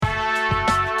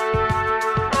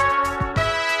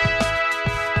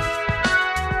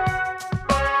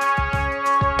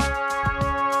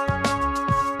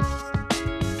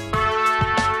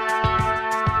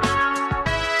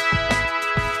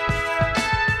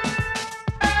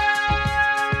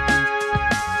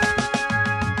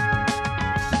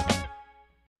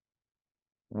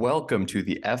Welcome to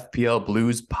the FPL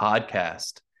Blues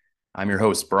podcast. I'm your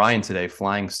host, Brian, today,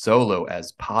 flying solo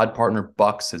as pod partner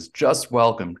Bucks has just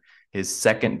welcomed his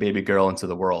second baby girl into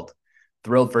the world.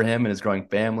 Thrilled for him and his growing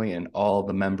family, and all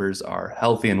the members are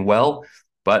healthy and well,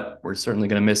 but we're certainly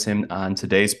going to miss him on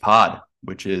today's pod,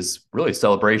 which is really a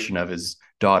celebration of his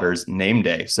daughter's name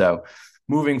day. So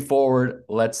moving forward,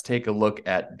 let's take a look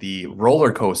at the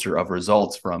roller coaster of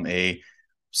results from a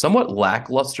somewhat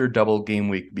lackluster double game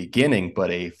week beginning,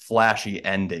 but a flashy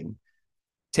ending.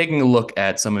 Taking a look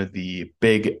at some of the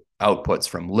big outputs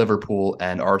from Liverpool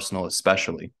and Arsenal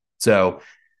especially. So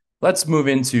let's move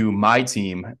into my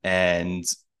team. And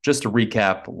just to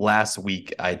recap, last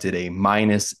week I did a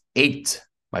 -8,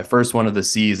 my first one of the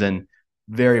season.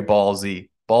 Very ballsy,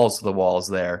 balls to the walls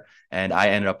there. And I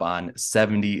ended up on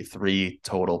 73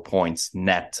 total points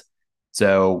net.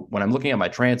 So when I'm looking at my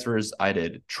transfers, I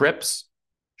did Trips,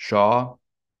 Shaw,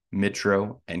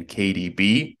 Mitro, and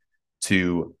KDB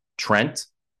to Trent,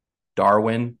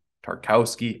 Darwin,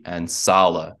 Tarkowski, and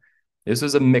Salah. This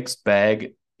was a mixed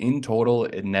bag. In total,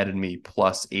 it netted me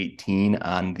 +18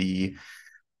 on the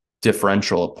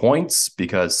differential of points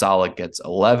because Salah gets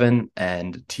 11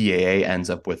 and TAA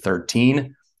ends up with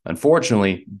 13.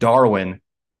 Unfortunately, Darwin,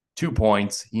 2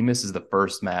 points. He misses the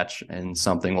first match, and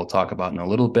something we'll talk about in a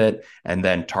little bit. And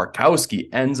then Tarkowski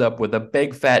ends up with a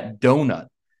big fat donut.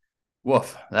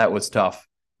 Woof, that was tough.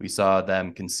 We saw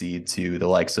them concede to the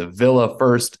likes of Villa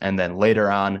first, and then later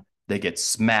on, they get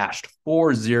smashed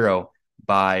 4-0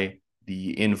 by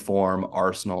the in-form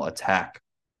Arsenal attack.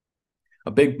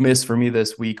 A big miss for me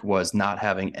this week was not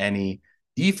having any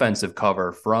defensive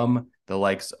cover from the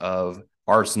likes of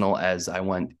Arsenal as I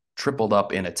went tripled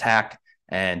up in attack,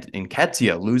 and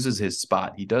Nketiah loses his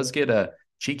spot. He does get a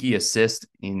cheeky assist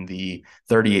in the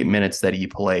 38 minutes that he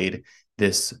played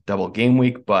this double game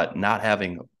week, but not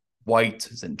having White,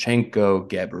 Zinchenko,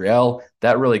 Gabriel,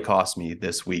 that really cost me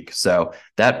this week. So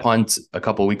that punt a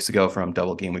couple weeks ago from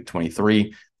double game week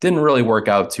 23 didn't really work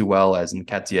out too well, as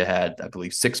Nketiah had, I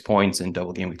believe, 6 points in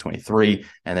double game week 23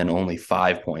 and then only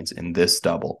 5 points in this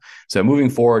double. So moving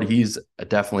forward, he's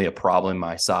definitely a problem on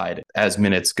my side as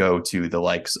minutes go to the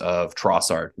likes of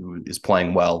Trossard, who is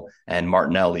playing well, and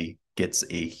Martinelli gets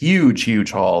a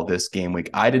huge haul this game week.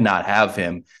 I did not have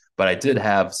him, but I did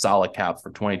have Salah cap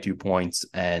for 22 points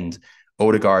and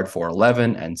Odegaard for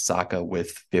 11 and Saka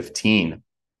with 15.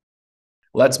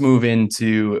 Let's move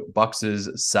into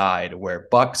Bucks's side, where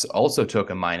Bucks also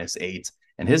took a -8,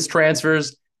 and his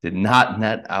transfers did not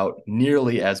net out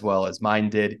nearly as well as mine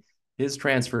did. His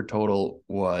transfer total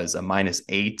was a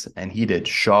 -8, and he did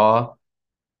Shaw,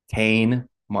 Kane,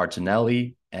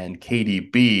 Martinelli, and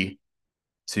KDB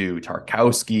to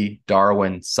Tarkowski,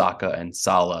 Darwin, Saka, and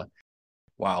Salah.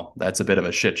 Wow, that's a bit of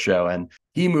a shit show. And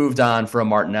he moved on from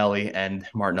Martinelli, and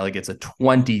Martinelli gets a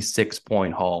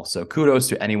 26-point haul. So kudos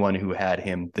to anyone who had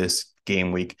him this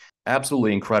game week.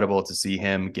 Absolutely incredible to see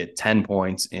him get 10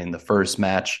 points in the first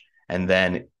match and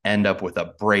then end up with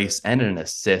a brace and an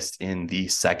assist in the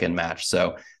second match.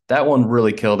 So that one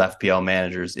really killed FPL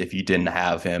managers if you didn't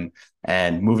have him.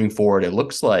 And moving forward, it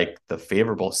looks like the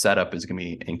favorable setup is going to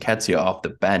be Nketiah off the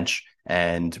bench,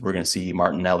 and we're going to see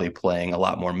Martinelli playing a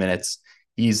lot more minutes.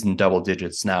 He's in double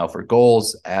digits now for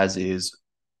goals, as is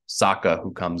Saka,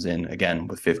 who comes in again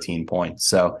with 15 points.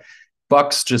 So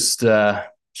Bucks, just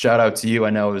shout out to you. I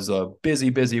know it was a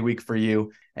busy week for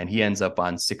you, and he ends up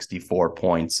on 64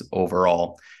 points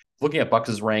overall. Looking at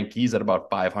Bucks's rank, he's at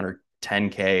about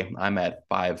 510K. I'm at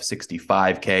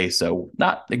 565K, so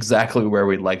not exactly where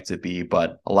we'd like to be,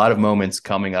 but a lot of moments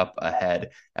coming up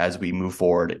ahead as we move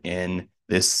forward in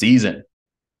this season.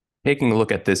 Taking a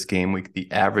look at this game week,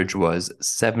 the average was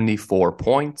 74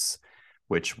 points,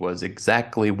 which was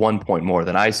exactly 1 point more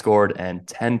than I scored and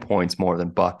 10 points more than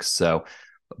Bucks. So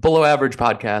below average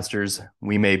podcasters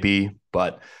we may be,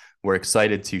 but we're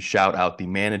excited to shout out the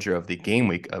manager of the game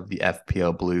week of the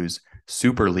FPL Blues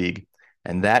Super League,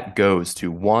 and that goes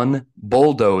to one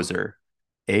Bulldozer,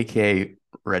 aka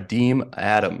Radim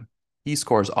Adam. He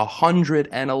scores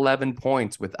 111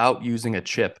 points without using a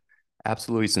chip.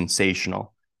 Absolutely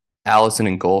sensational. Allison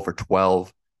in goal for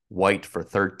 12, White for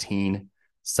 13,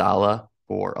 Salah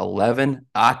for 11.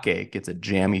 Ake gets a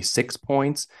jammy 6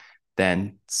 points.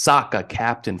 Then Saka,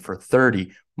 captain, for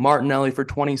 30, Martinelli for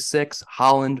 26,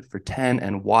 Holland for 10,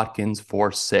 and Watkins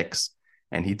for 6.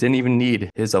 And he didn't even need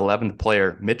his 11th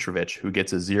player, Mitrovic, who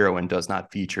gets a 0 and does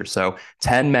not feature. So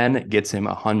 10 men gets him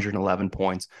 111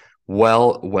 points.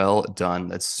 Well done.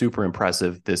 That's super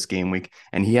impressive this game week.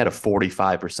 And he had a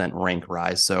 45% rank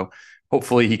rise. So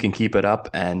hopefully he can keep it up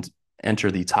and enter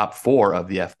the top 4 of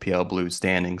the FPL Blues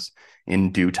standings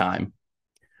in due time.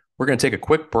 We're going to take a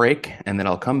quick break, and then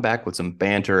I'll come back with some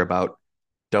banter about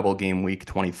double game week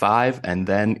 25, and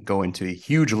then go into a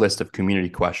huge list of community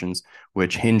questions,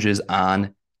 which hinges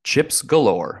on chips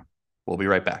galore. We'll be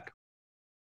right back.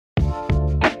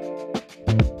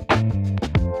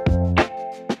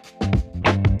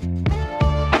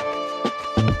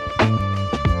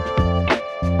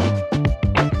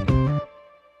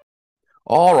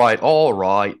 All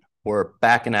right. We're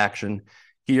back in action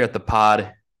here at the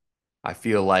pod. I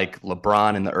feel like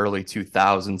LeBron in the early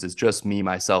 2000s is just me,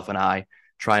 myself, and I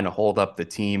trying to hold up the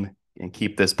team and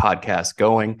keep this podcast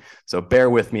going. So bear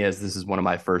with me, as this is one of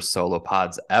my first solo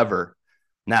pods ever.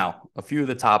 Now, a few of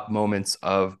the top moments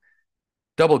of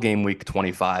double game week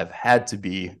 25 had to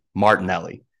be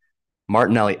Martinelli.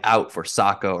 Martinelli out for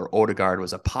Saka or Odegaard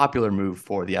was a popular move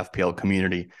for the FPL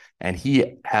community, and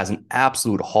he has an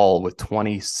absolute haul with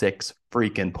 26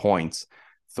 freaking points,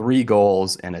 3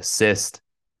 goals, and assist,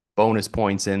 bonus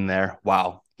points in there.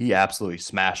 Wow, he absolutely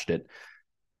smashed it.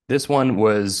 This one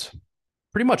was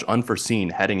pretty much unforeseen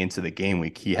heading into the game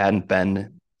week. He hadn't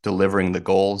been delivering the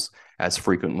goals as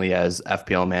frequently as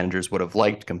FPL managers would have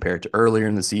liked compared to earlier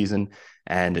in the season,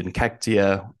 and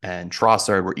Nketiah and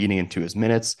Trossard were eating into his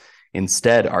minutes.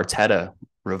 Instead, Arteta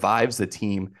revives the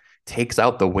team, takes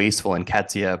out the wasteful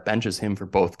Nketiah, benches him for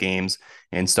both games,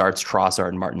 and starts Trossard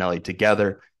and Martinelli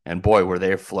together. And boy, were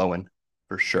they flowing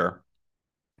for sure.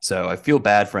 So I feel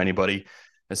bad for anybody,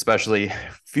 especially a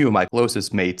few of my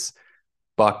closest mates,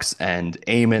 Bucks and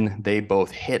Eamon. They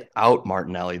both hit out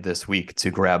Martinelli this week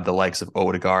to grab the likes of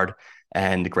Odegaard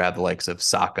and grab the likes of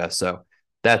Saka. So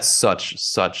that's such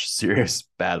serious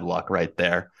bad luck right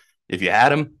there. If you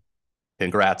had him,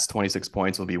 congrats. 26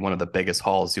 points will be one of the biggest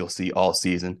hauls you'll see all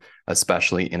season,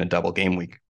 especially in a double game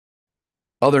week.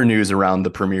 Other news around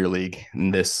the Premier League in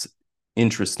this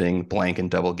interesting blank and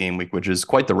double game week, which is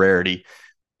quite the rarity.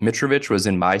 Mitrovic was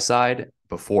in my side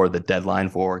before the deadline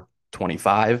for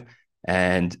 25,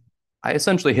 and I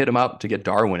essentially hit him out to get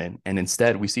Darwin in. And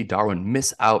instead, we see Darwin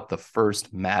miss out the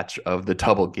first match of the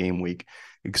double game week.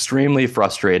 Extremely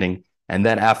frustrating. And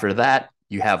then after that,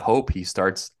 you have hope. He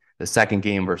starts the second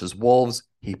game versus Wolves.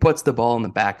 He puts the ball in the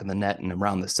back of the net in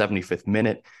around the 75th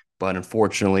minute, but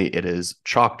unfortunately it is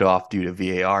chalked off due to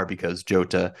VAR because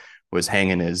Jota was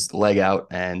hanging his leg out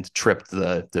and tripped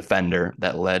the defender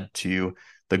that led to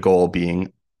the goal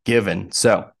being given.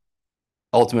 So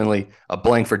ultimately a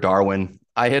blank for Darwin.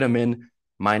 I hit him in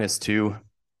 -2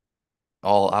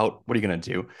 all out. What are you going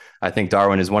to do? I think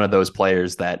Darwin is one of those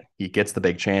players that he gets the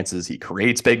big chances, he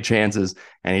creates big chances,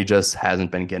 and he just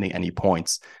hasn't been getting any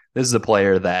points. This is a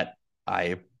player that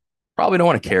I probably don't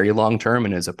want to carry long-term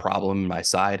and is a problem in my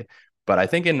side, but I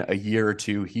think in a year or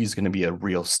two, he's going to be a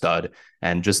real stud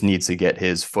and just needs to get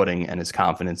his footing and his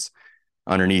confidence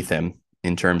underneath him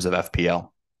in terms of FPL.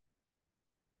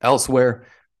 Elsewhere,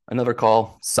 another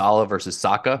call, Salah versus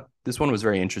Saka. This one was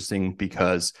very interesting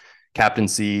because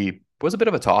captaincy was a bit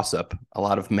of a toss-up. A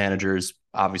lot of managers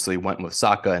obviously went with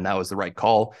Saka, and that was the right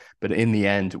call. But in the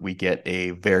end, we get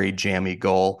a very jammy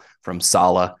goal from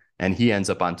Salah, and he ends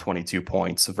up on 22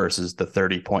 points versus the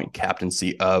 30-point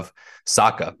captaincy of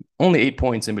Saka. Only 8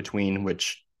 points in between,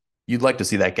 which you'd like to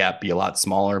see that gap be a lot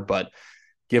smaller. But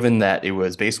given that it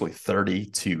was basically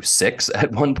 30-6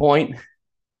 at one point,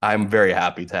 I'm very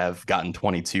happy to have gotten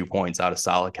 22 points out of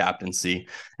Salah captaincy,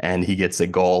 and he gets a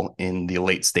goal in the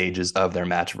late stages of their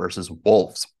match versus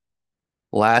Wolves.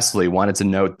 Lastly, wanted to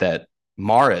note that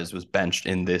Mahrez was benched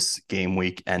in this game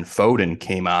week, and Foden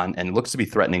came on and looks to be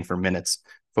threatening for minutes.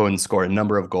 Foden scored a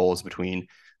number of goals between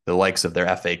the likes of their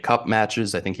FA Cup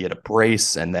matches. I think he had a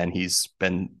brace, and then he's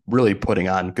been really putting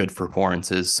on good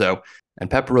performances. And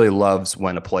Pep really loves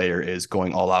when a player is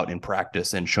going all out in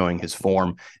practice and showing his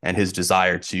form and his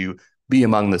desire to be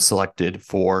among the selected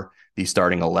for the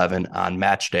starting 11 on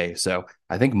match day. So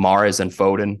I think Mahrez and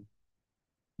Foden,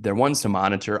 they're ones to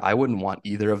monitor. I wouldn't want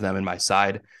either of them in my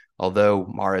side. Although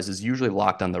Mahrez is usually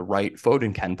locked on the right,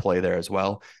 Foden can play there as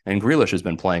well. And Grealish has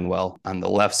been playing well on the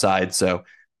left side. So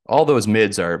all those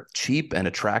mids are cheap and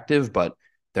attractive, but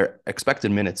their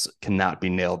expected minutes cannot be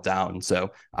nailed down.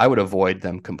 So I would avoid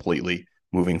them completely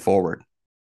moving forward.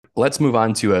 Let's move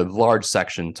on to a large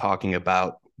section talking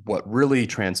about what really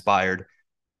transpired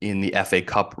in the FA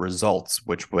Cup results,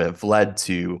 which would have led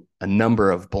to a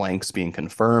number of blanks being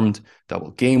confirmed,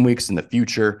 double game weeks in the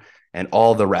future, and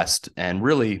all the rest. And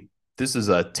really, this is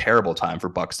a terrible time for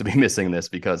Bucks to be missing this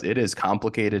because it is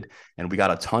complicated and we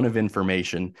got a ton of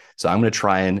information. So I'm going to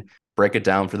try and break it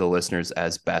down for the listeners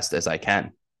as best as I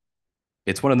can.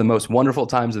 It's one of the most wonderful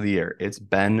times of the year. It's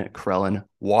Ben Crellin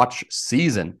watch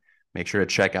season. Make sure to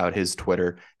check out his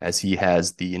Twitter as he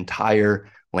has the entire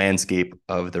landscape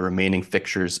of the remaining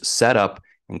fixtures set up,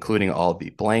 including all the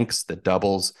blanks, the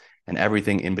doubles, and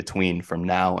everything in between from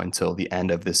now until the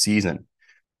end of the season.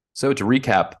 So to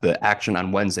recap the action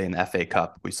on Wednesday in the FA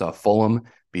Cup, we saw Fulham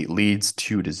beat Leeds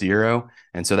 2-0.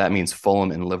 And so that means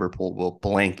Fulham and Liverpool will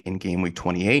blank in game week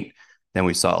 28. Then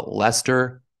we saw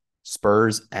Leicester,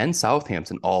 Spurs, and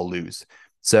Southampton all lose.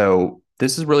 So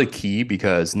this is really key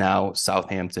because now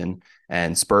Southampton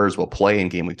and Spurs will play in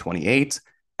game week 28,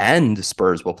 and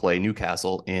Spurs will play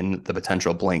Newcastle in the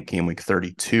potential blank game week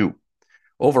 32.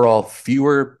 Overall,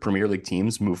 fewer Premier League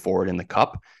teams move forward in the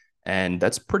Cup, and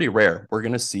that's pretty rare. We're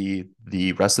going to see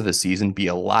the rest of the season be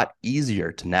a lot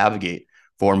easier to navigate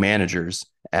for managers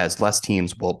as less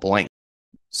teams will blank.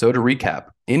 So to recap,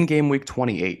 in game week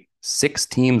 28, 6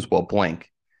 teams will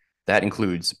blank. That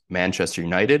includes Manchester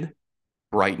United,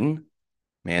 Brighton,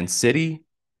 Man City,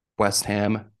 West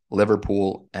Ham,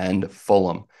 Liverpool, and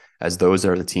Fulham, as those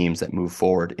are the teams that move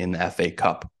forward in the FA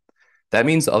Cup. That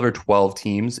means the other 12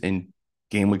 teams in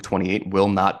game week 28 will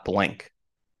not blank.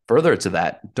 Further to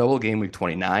that, double game week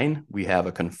 29, we have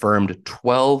a confirmed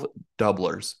 12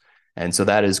 doublers. And so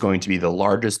that is going to be the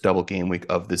largest double game week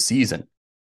of the season.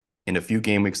 In a few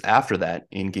game weeks after that,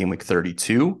 in game week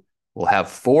 32, we'll have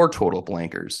 4 total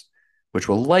blankers, which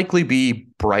will likely be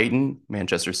Brighton,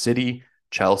 Manchester City,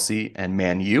 Chelsea, and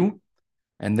Man U.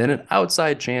 And then an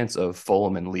outside chance of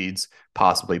Fulham and Leeds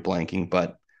possibly blanking,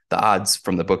 but the odds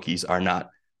from the bookies are not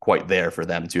quite there for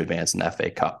them to advance in the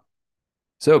FA Cup.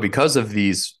 So because of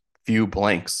these few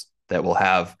blanks that we'll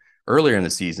have earlier in the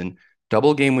season,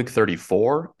 double game week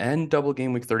 34 and double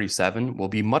game week 37 will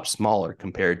be much smaller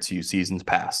compared to seasons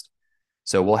past.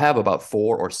 So we'll have about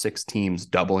 4 or 6 teams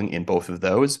doubling in both of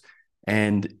those,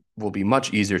 and will be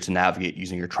much easier to navigate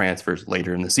using your transfers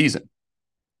later in the season.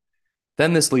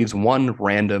 Then this leaves one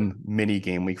random mini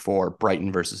game week for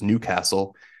Brighton versus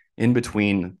Newcastle in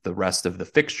between the rest of the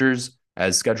fixtures,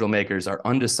 as schedule makers are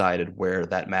undecided where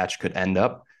that match could end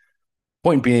up.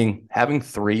 Point being, having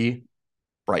 3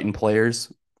 Brighton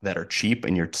players that are cheap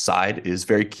in your side is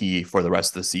very key for the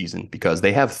rest of the season, because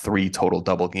they have 3 total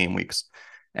double game weeks.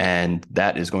 And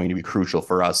that is going to be crucial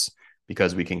for us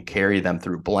because we can carry them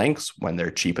through blanks when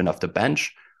they're cheap enough to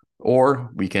bench, or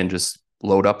we can just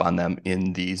load up on them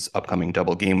in these upcoming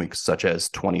double game weeks, such as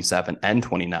 27 and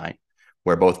 29,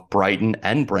 where both Brighton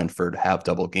and Brentford have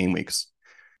double game weeks.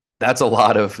 That's a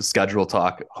lot of schedule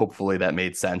talk. Hopefully that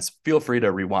made sense. Feel free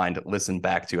to rewind, listen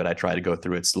back to it. I try to go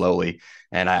through it slowly,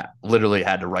 and I literally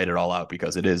had to write it all out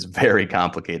because it is very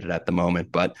complicated at the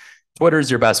moment. But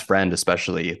Twitter's your best friend,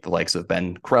 especially the likes of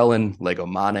Ben Krellin, Lego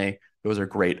Mane. Those are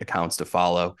great accounts to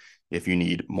follow if you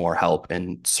need more help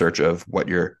in search of what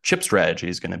your chip strategy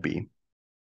is going to be.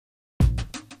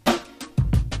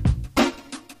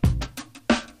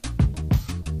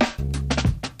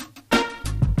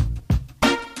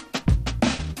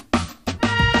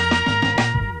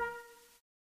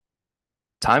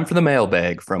 Time for the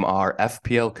mailbag from our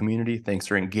FPL community. Thanks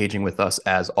for engaging with us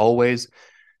as always.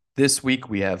 This week,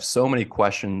 we have so many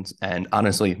questions and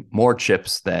honestly more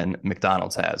chips than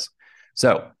McDonald's has.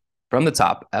 So from the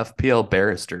top, FPL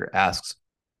Barrister asks,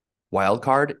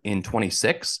 wildcard in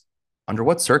 26? Under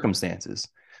what circumstances?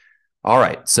 All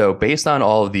right. So based on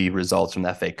all of the results from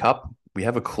the FA Cup, we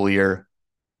have a clear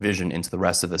vision into the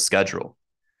rest of the schedule.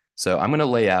 So I'm going to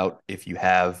lay out if you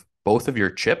have both of your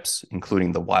chips,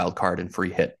 including the wild card and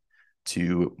free hit,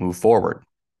 to move forward.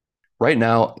 Right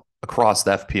now, across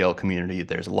the FPL community,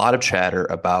 there's a lot of chatter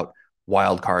about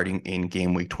wild carding in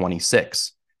game week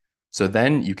 26. So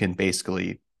then you can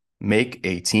basically make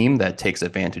a team that takes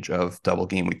advantage of double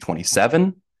game week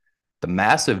 27, the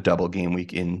massive double game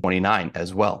week in 29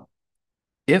 as well.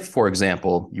 If, for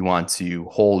example, you want to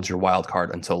hold your wild card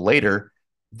until later,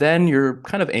 then you're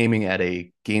kind of aiming at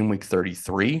a game week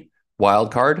 33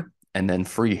 wild card and then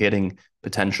free hitting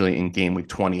potentially in game week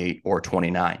 28 or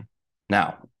 29.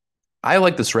 Now, I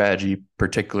like the strategy,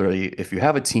 particularly if you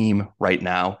have a team right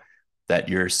now that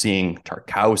you're seeing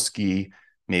Tarkowski,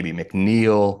 maybe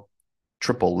McNeil,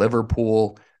 triple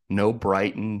Liverpool, no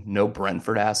Brighton, no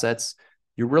Brentford assets,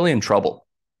 you're really in trouble.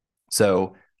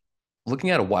 So looking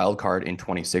at a wild card in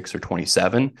 26 or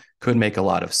 27 could make a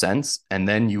lot of sense. And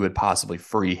then you would possibly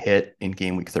free hit in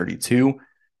game week 32,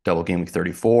 double game week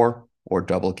 34, or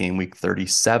double game week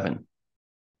 37.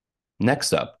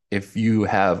 Next up, if you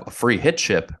have a free hit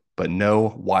chip, but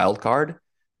no wild card,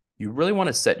 you really want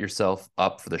to set yourself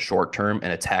up for the short term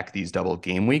and attack these double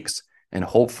game weeks and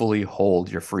hopefully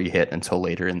hold your free hit until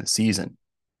later in the season.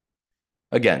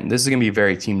 Again, this is going to be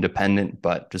very team dependent,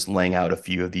 but just laying out a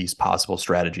few of these possible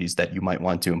strategies that you might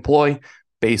want to employ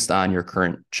based on your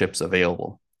current chips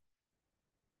available.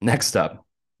 Next up,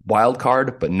 wild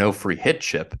card, but no free hit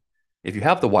chip. If you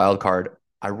have the wild card,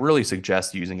 I really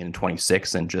suggest using it in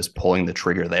 26 and just pulling the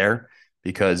trigger there,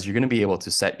 because you're going to be able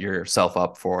to set yourself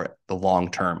up for the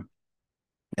long term.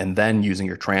 And then using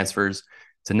your transfers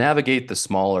to navigate the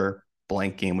smaller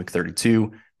blank game week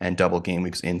 32 and double game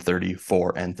weeks in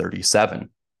 34 and 37.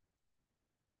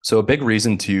 So a big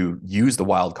reason to use the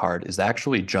wild card is to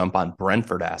actually jump on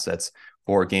Brentford assets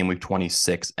for game week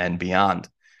 26 and beyond.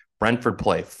 Brentford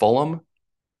play Fulham,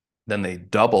 then they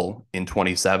double in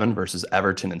 27 versus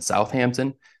Everton and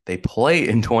Southampton. They play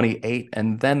in 28,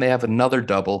 and then they have another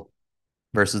double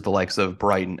versus the likes of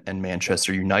Brighton and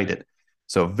Manchester United.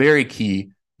 So very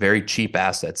key, very cheap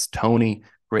assets. Toney,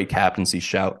 great captaincy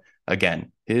shout.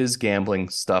 Again, his gambling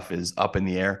stuff is up in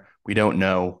the air. We don't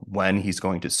know when he's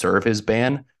going to serve his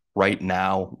ban. Right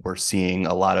now, we're seeing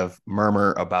a lot of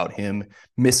murmur about him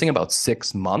missing about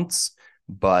 6 months,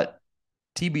 but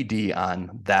TBD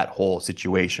on that whole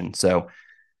situation. So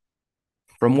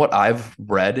from what I've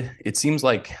read, it seems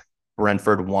like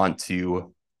Brentford want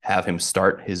to have him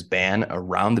start his ban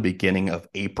around the beginning of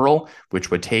April, which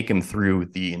would take him through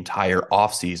the entire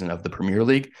offseason of the Premier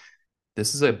League.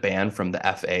 This is a ban from the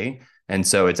FA, and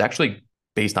so it's actually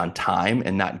based on time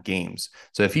and not games.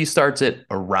 So if he starts it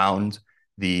around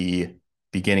the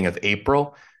beginning of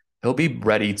April, he'll be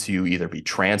ready to either be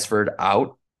transferred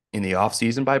out in the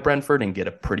offseason by Brentford and get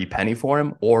a pretty penny for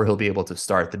him, or he'll be able to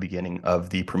start the beginning of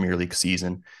the Premier League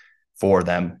season for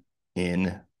them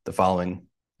in the following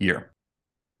year.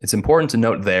 It's important to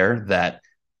note there that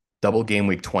double game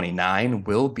week 29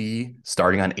 will be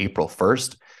starting on April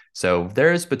 1st. So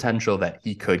there is potential that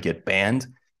he could get banned.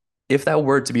 If that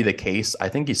were to be the case, I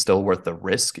think he's still worth the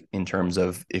risk in terms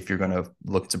of if you're going to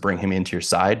look to bring him into your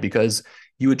side, because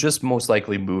you would just most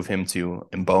likely move him to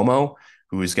Mbomo,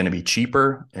 who is going to be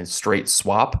cheaper and straight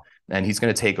swap, and he's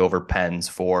going to take over pens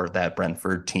for that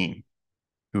Brentford team,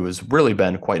 who has really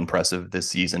been quite impressive this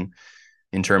season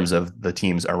in terms of the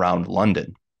teams around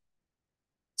London.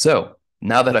 So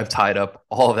now that I've tied up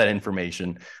all of that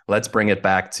information, let's bring it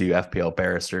back to FPL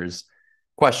Barrister's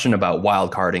question about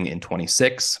wildcarding in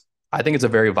 26. I think it's a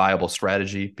very viable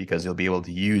strategy because you'll be able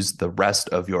to use the rest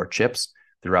of your chips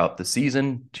throughout the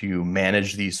season to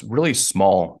manage these really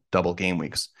small double game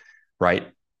weeks, right?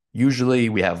 Usually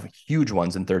we have huge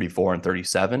ones in 34 and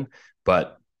 37,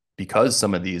 but because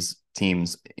some of these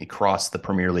teams across the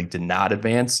Premier League did not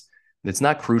advance, it's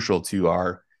not crucial to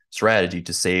our strategy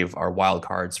to save our wild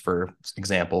cards, for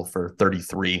example, for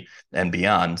 33 and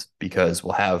beyond, because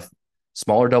we'll have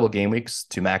smaller double game weeks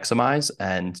to maximize,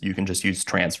 and you can just use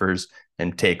transfers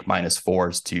and take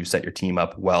 -4s to set your team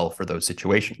up well for those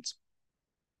situations.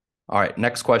 All right,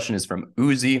 next question is from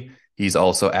Uzi. He's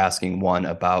also asking one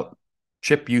about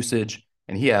chip usage,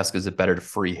 and he asks, is it better to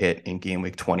free hit in game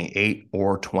week 28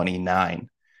 or 29?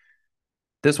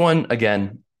 This one,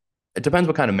 again, it depends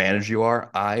what kind of manager you are.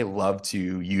 I love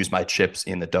to use my chips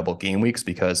in the double game weeks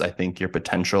because I think your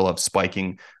potential of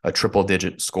spiking a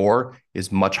triple-digit score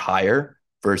is much higher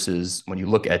versus when you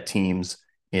look at teams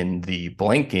in the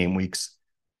blank game weeks,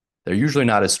 they're usually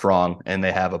not as strong, and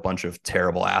they have a bunch of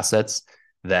terrible assets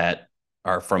that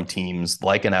are from teams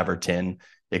like an Everton,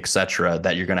 etc.,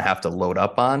 that you're going to have to load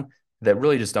up on that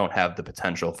really just don't have the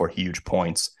potential for huge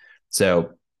points.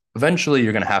 So eventually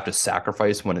you're going to have to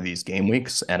sacrifice one of these game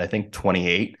weeks. And I think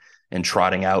 28 and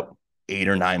trotting out 8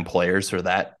 or 9 players for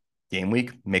that game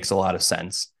week makes a lot of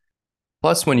sense.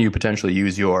 Plus, when you potentially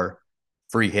use your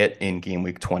free hit in game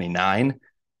week 29,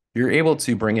 you're able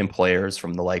to bring in players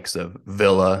from the likes of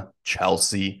Villa,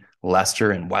 Chelsea,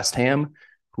 Leicester, and West Ham,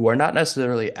 who are not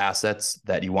necessarily assets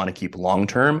that you want to keep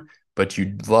long-term, but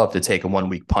you'd love to take a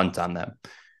 1-week punt on them.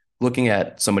 Looking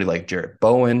at somebody like Jarrett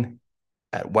Bowen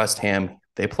at West Ham,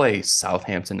 they play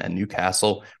Southampton and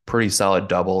Newcastle, pretty solid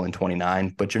double in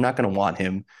 29, but you're not going to want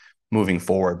him moving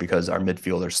forward because our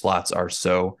midfielder slots are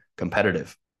so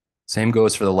competitive. Same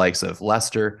goes for the likes of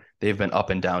Leicester. They've been up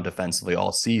and down defensively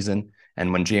all season,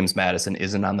 and when James Maddison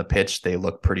isn't on the pitch, they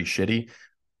look pretty shitty.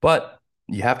 But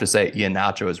you have to say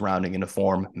Iheanacho is rounding into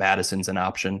form. Maddison's an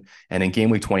option. And in game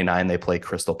week 29, they play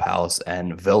Crystal Palace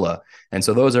and Villa. And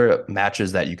so those are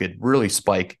matches that you could really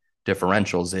spike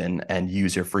differentials in and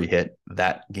use your free hit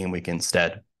that game week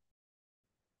instead.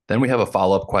 Then we have a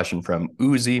follow-up question from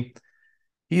Uzi.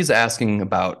 He's asking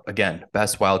about, again,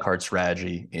 best wildcard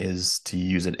strategy is to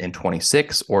use it in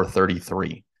 26 or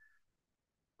 33.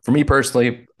 For me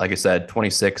personally, like I said,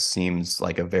 26 seems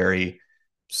like a very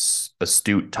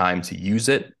astute time to use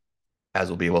it, as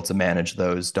we'll be able to manage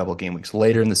those double game weeks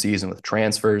later in the season with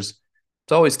transfers.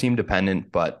 It's always team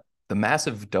dependent, but the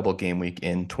massive double game week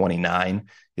in 29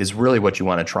 is really what you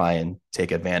want to try and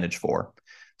take advantage for.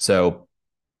 So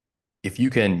if you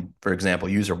can, for example,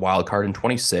 use your wild card in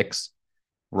 26,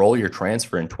 roll your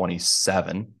transfer in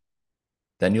 27,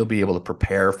 then you'll be able to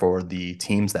prepare for the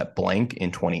teams that blank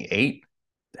in 28,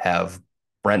 have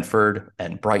Brentford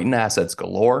and Brighton assets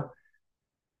galore,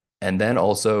 and then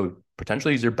also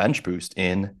potentially use your bench boost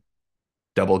in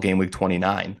double game week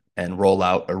 29 and roll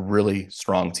out a really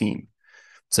strong team.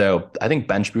 So I think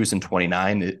bench boost in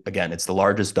 29, again, it's the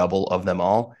largest double of them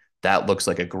all. That looks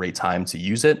like a great time to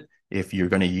use it if you're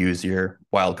going to use your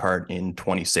wild card in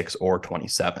 26 or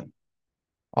 27.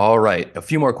 All right, a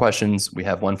few more questions. We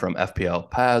have one from FPL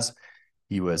Paz.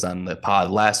 He was on the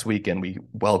pod last week, and we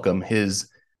welcome his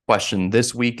question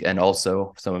this week and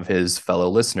also some of his fellow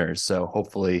listeners. So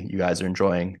hopefully you guys are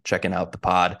enjoying checking out the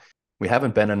pod. We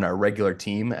haven't been in our regular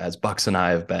team as Bucks and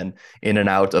I have been in and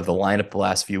out of the lineup the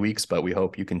last few weeks, but we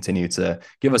hope you continue to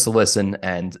give us a listen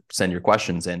and send your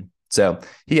questions in. So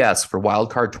he asks, for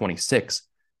wildcard 26,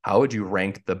 how would you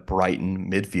rank the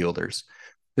Brighton midfielders?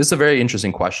 This is a very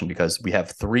interesting question because we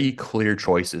have three clear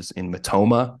choices in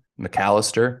Mitoma,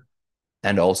 McAllister,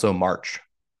 and also March.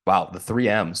 Wow, the three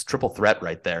M's, triple threat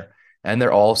right there. And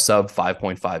they're all sub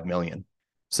 5.5 million.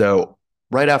 So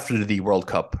right after the World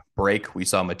Cup break, we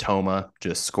saw Mitoma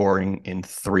just scoring in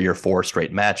 3 or 4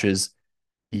 straight matches.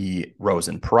 He rose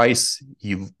in price.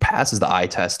 He passes the eye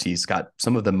test. He's got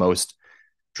some of the most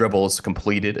dribbles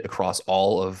completed across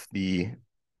all of the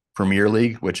Premier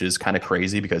League, which is kind of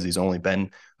crazy because he's only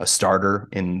been a starter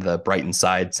in the Brighton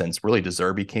side since really De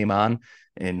Zerbi came on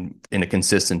in a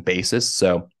consistent basis.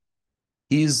 So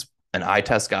he's an eye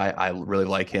test guy. I really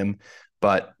like him.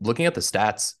 But looking at the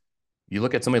stats, you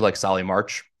look at somebody like Solly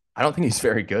March, I don't think he's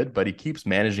very good, but he keeps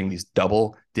managing these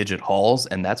double-digit hauls,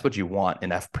 and that's what you want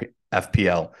in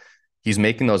FPL. He's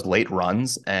making those late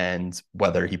runs, and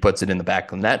whether he puts it in the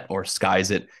back of the net or skies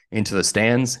it into the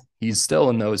stands, he's still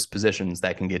in those positions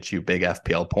that can get you big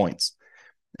FPL points.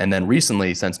 And then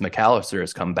recently, since McAllister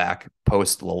has come back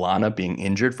post Lallana being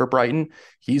injured for Brighton,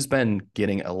 he's been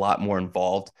getting a lot more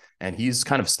involved, and he's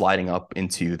kind of sliding up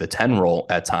into the 10 role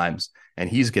at times, and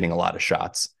he's getting a lot of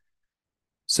shots.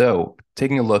 So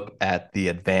taking a look at the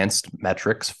advanced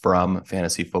metrics from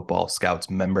Fantasy Football Scouts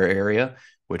member area,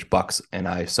 which Bucks and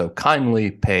I so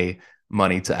kindly pay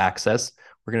money to access,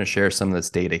 we're going to share some of this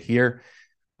data here.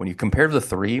 When you compare the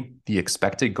three, the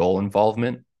expected goal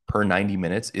involvement per 90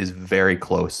 minutes is very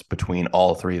close between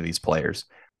all three of these players.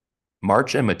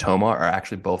 March and Mitoma are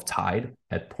actually both tied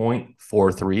at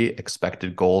 0.43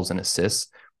 expected goals and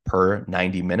assists per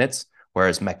 90 minutes,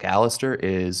 whereas McAllister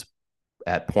is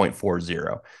at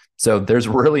 0.40. So there's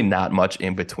really not much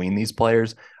in between these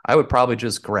players. I would probably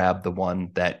just grab the one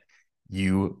that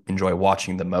you enjoy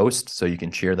watching the most so you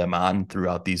can cheer them on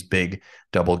throughout these big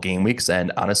double game weeks.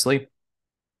 And honestly,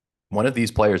 one of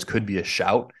these players could be a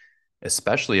shout,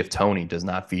 especially if Tony does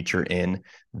not feature in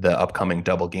the upcoming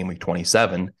double game week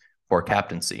 27 for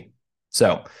captaincy.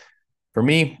 So for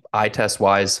me, eye test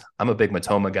wise, I'm a big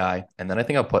Mitoma guy. And then I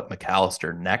think I'll put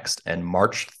McAllister next and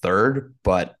March third,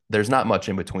 but there's not much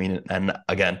in between. And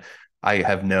again, I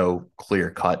have no clear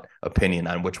cut opinion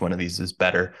on which one of these is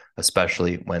better,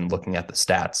 especially when looking at the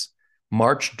stats.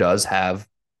 March does have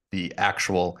the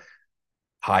actual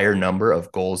higher number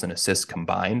of goals and assists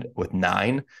combined with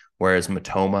 9, whereas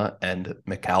Mitoma and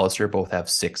McAllister both have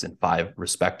 6 and 5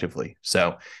 respectively.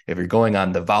 So if you're going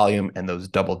on the volume and those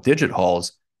double-digit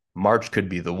hauls, March could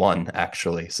be the one,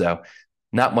 actually. So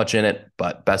not much in it,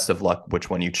 but best of luck which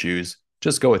one you choose.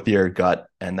 Just go with your gut,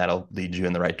 and that'll lead you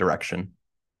in the right direction.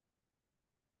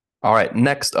 All right,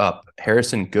 next up,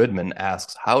 Harrison Goodman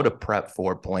asks how to prep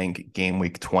for blank game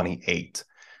week 28.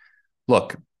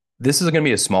 Look, this is going to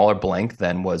be a smaller blank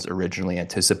than was originally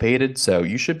anticipated, so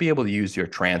you should be able to use your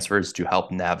transfers to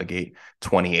help navigate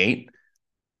 28.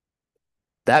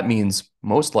 That means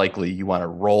most likely you want to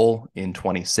roll in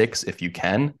 26 if you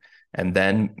can, and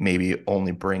then maybe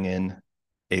only bring in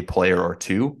a player or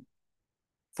two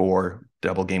for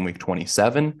double game week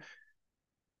 27.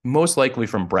 Most likely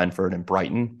from Brentford and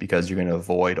Brighton, because you're going to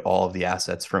avoid all of the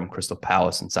assets from Crystal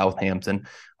Palace and Southampton,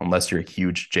 unless you're a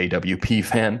huge JWP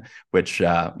fan, which,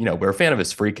 we're a fan of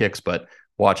his free kicks, but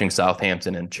watching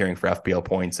Southampton and cheering for FPL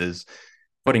points is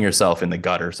putting yourself in the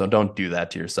gutter. So don't do that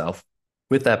to yourself.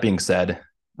 With that being said,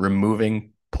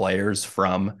 removing players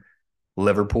from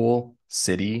Liverpool,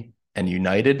 City, and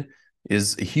United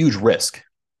is a huge risk.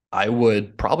 I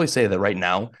would probably say that right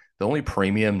now, the only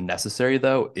premium necessary,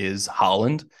 though, is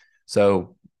Haaland.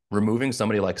 So removing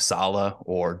somebody like Salah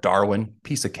or Darwin,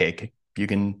 piece of cake. You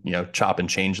can, chop and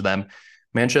change them.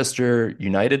 Manchester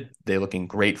United, they look in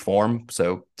great form.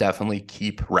 So definitely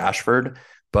keep Rashford.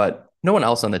 But no one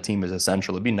else on the team is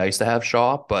essential. It'd be nice to have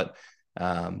Shaw, but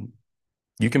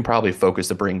you can probably focus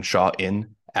to bring Shaw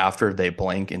in after they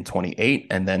blank in 28,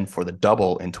 and then for the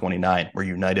double in 29, where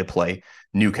United play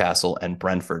Newcastle and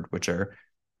Brentford, which are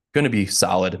going to be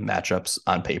solid matchups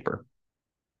on paper.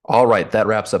 All right, that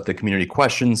wraps up the community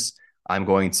questions. I'm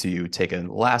going to take a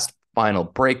last final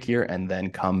break here and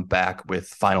then come back with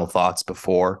final thoughts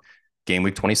before game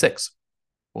week 26.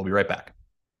 We'll be right back.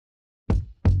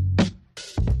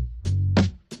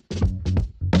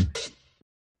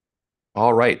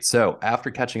 All right, so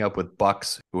after catching up with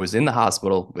Bucks, who was in the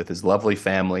hospital with his lovely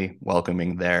family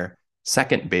welcoming their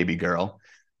second baby girl,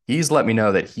 he's let me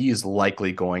know that he's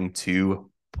likely going to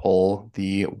pull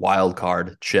the wild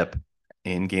card chip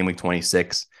in game week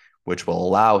 26, which will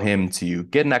allow him to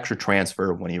get an extra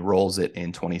transfer when he rolls it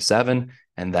in 27,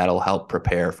 and that'll help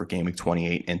prepare for game week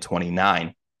 28 and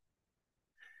 29.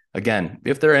 Again,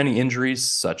 if there are any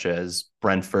injuries, such as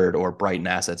Brentford or Brighton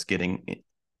assets getting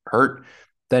hurt,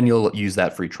 then you'll use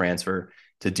that free transfer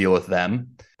to deal with them.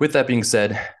 With that being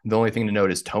said, the only thing to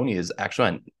note is Tony is actually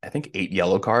on, I think, 8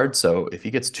 yellow cards. So if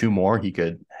he gets 2 more, he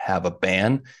could have a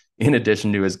ban in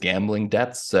addition to his gambling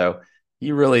debts. So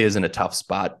he really is in a tough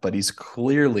spot, but he's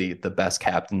clearly the best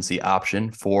captaincy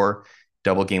option for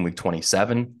double game week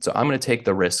 27. So I'm going to take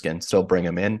the risk and still bring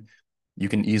him in. You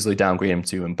can easily downgrade him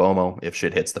to Mbeumo if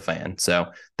shit hits the fan.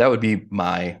 So that would be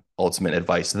my ultimate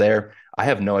advice there. I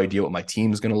have no idea what my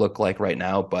team is going to look like right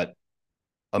now, but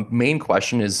a main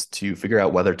question is to figure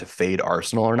out whether to fade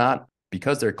Arsenal or not,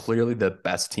 because they're clearly the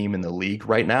best team in the league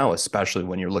right now, especially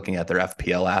when you're looking at their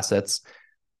FPL assets.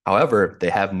 However, they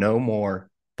have no more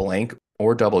blank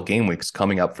or double game weeks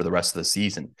coming up for the rest of the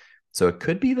season. So it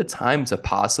could be the time to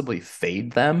possibly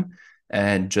fade them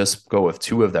and just go with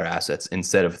 2 of their assets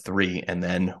instead of 3 and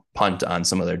then punt on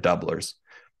some of their doublers.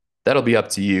 That'll be up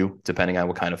to you, depending on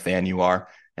what kind of fan you are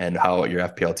and how your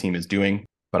FPL team is doing.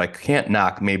 But I can't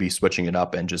knock maybe switching it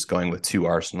up and just going with 2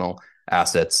 Arsenal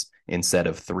assets instead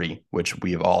of 3, which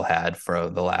we've all had for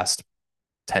the last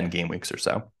 10 game weeks or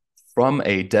so. From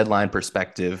a deadline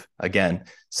perspective, again,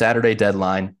 Saturday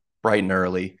deadline, bright and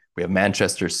early. We have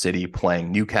Manchester City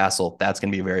playing Newcastle. That's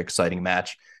going to be a very exciting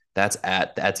match. That's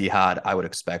at the Etihad. I would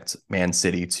expect Man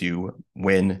City to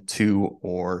win 2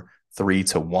 or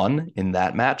 3-1 in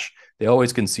that match. They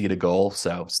always concede a goal,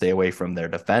 so stay away from their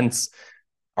defense.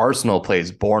 Arsenal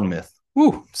plays Bournemouth.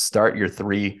 Start your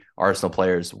 3 Arsenal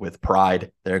players with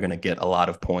pride. They're going to get a lot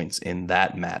of points in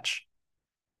that match.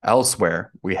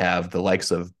 Elsewhere, we have the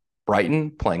likes of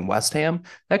Brighton playing West Ham.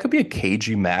 That could be a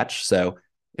cagey match, so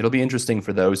it'll be interesting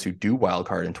for those who do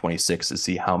wildcard in 26 to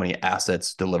see how many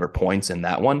assets deliver points in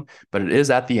that one. But it is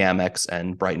at the Amex,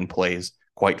 and Brighton plays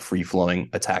quite free-flowing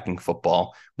attacking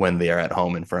football when they are at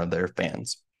home in front of their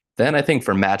fans. Then I think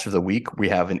for match of the week, we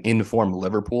have an in-form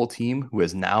Liverpool team who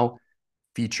has now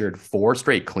featured 4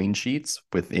 straight clean sheets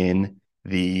within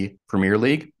the Premier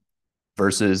League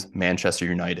versus Manchester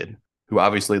United, who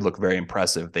obviously look very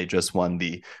impressive. They just won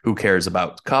the Who Cares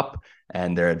About Cup,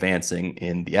 and they're advancing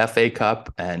in the FA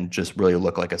Cup and just really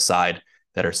look like a side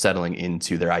that are settling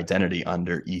into their identity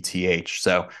under ETH.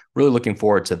 So really looking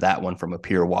forward to that one from a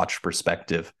pure watch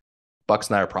perspective. Bucks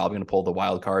and I are probably going to pull the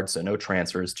wild card, so no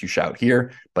transfers to shout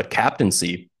here. But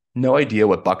captaincy, no idea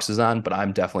what Bucks is on, but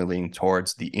I'm definitely leaning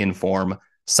towards the in-form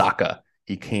Saka.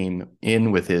 He came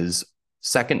in with his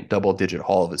second double-digit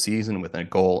haul of the season with a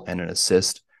goal and an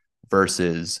assist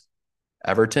versus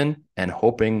Everton, and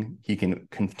hoping he can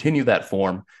continue that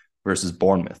form versus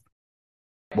Bournemouth.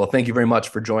 Well, thank you very much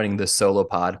for joining this solo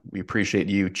pod. We appreciate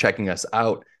you checking us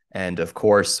out. And of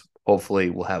course, hopefully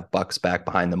we'll have Bucks back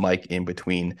behind the mic in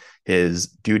between his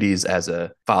duties as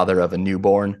a father of a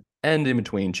newborn and in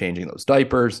between changing those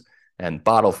diapers and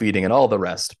bottle feeding and all the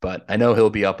rest. But I know he'll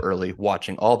be up early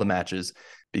watching all the matches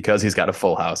because he's got a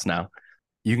full house now.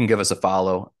 You can give us a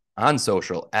follow on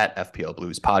social at FPL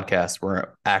Blues Podcast.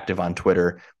 We're active on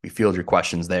Twitter. We field your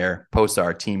questions there, post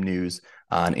our team news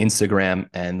on Instagram,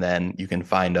 and then you can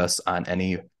find us on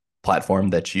any platform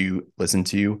that you listen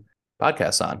to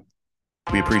podcasts on.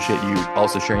 We appreciate you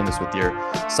also sharing this with your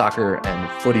soccer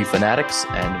and footy fanatics,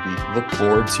 and we look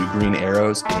forward to green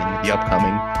arrows in the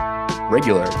upcoming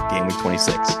regular Game Week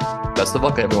 26. Best of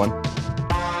luck, everyone.